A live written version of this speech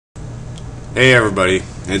Hey everybody,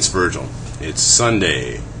 it's Virgil. It's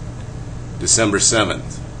Sunday, December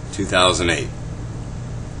 7th, 2008.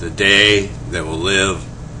 The day that will live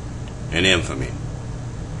in infamy.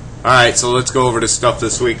 Alright, so let's go over the stuff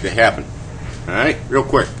this week that happened. Alright, real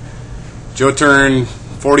quick. Joe turned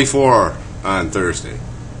 44 on Thursday.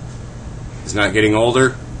 He's not getting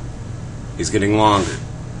older, he's getting longer.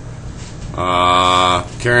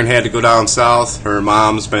 Karen had to go down south. Her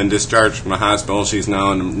mom's been discharged from the hospital. She's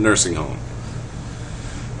now in a nursing home.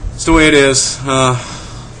 It's the way it is.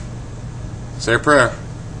 Say a prayer.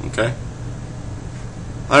 Okay?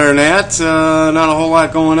 Other than that, not a whole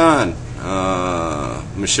lot going on.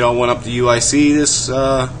 Michelle went up to UIC this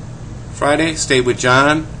Friday, stayed with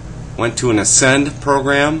John, went to an Ascend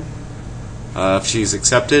program. If she's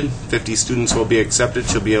accepted, 50 students will be accepted.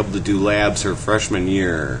 She'll be able to do labs her freshman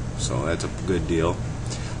year, so that's a good deal.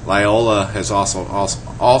 Loyola has also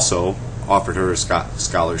offered her a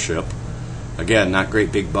scholarship. Again, not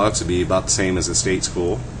great big bucks. It'll be about the same as a state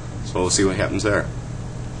school, so we'll see what happens there.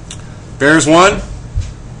 Bears won.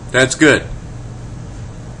 That's good,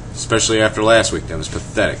 especially after last week. That was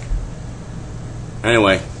pathetic.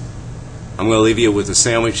 Anyway, I'm going to leave you with the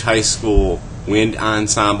Sandwich High School Wind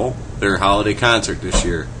Ensemble. Their holiday concert this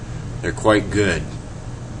year. They're quite good.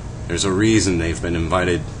 There's a reason they've been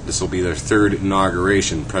invited. This will be their third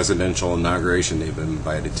presidential inauguration they've been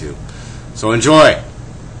invited to. So enjoy.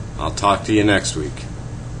 I'll talk to you next week.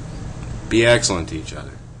 Be excellent to each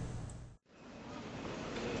other.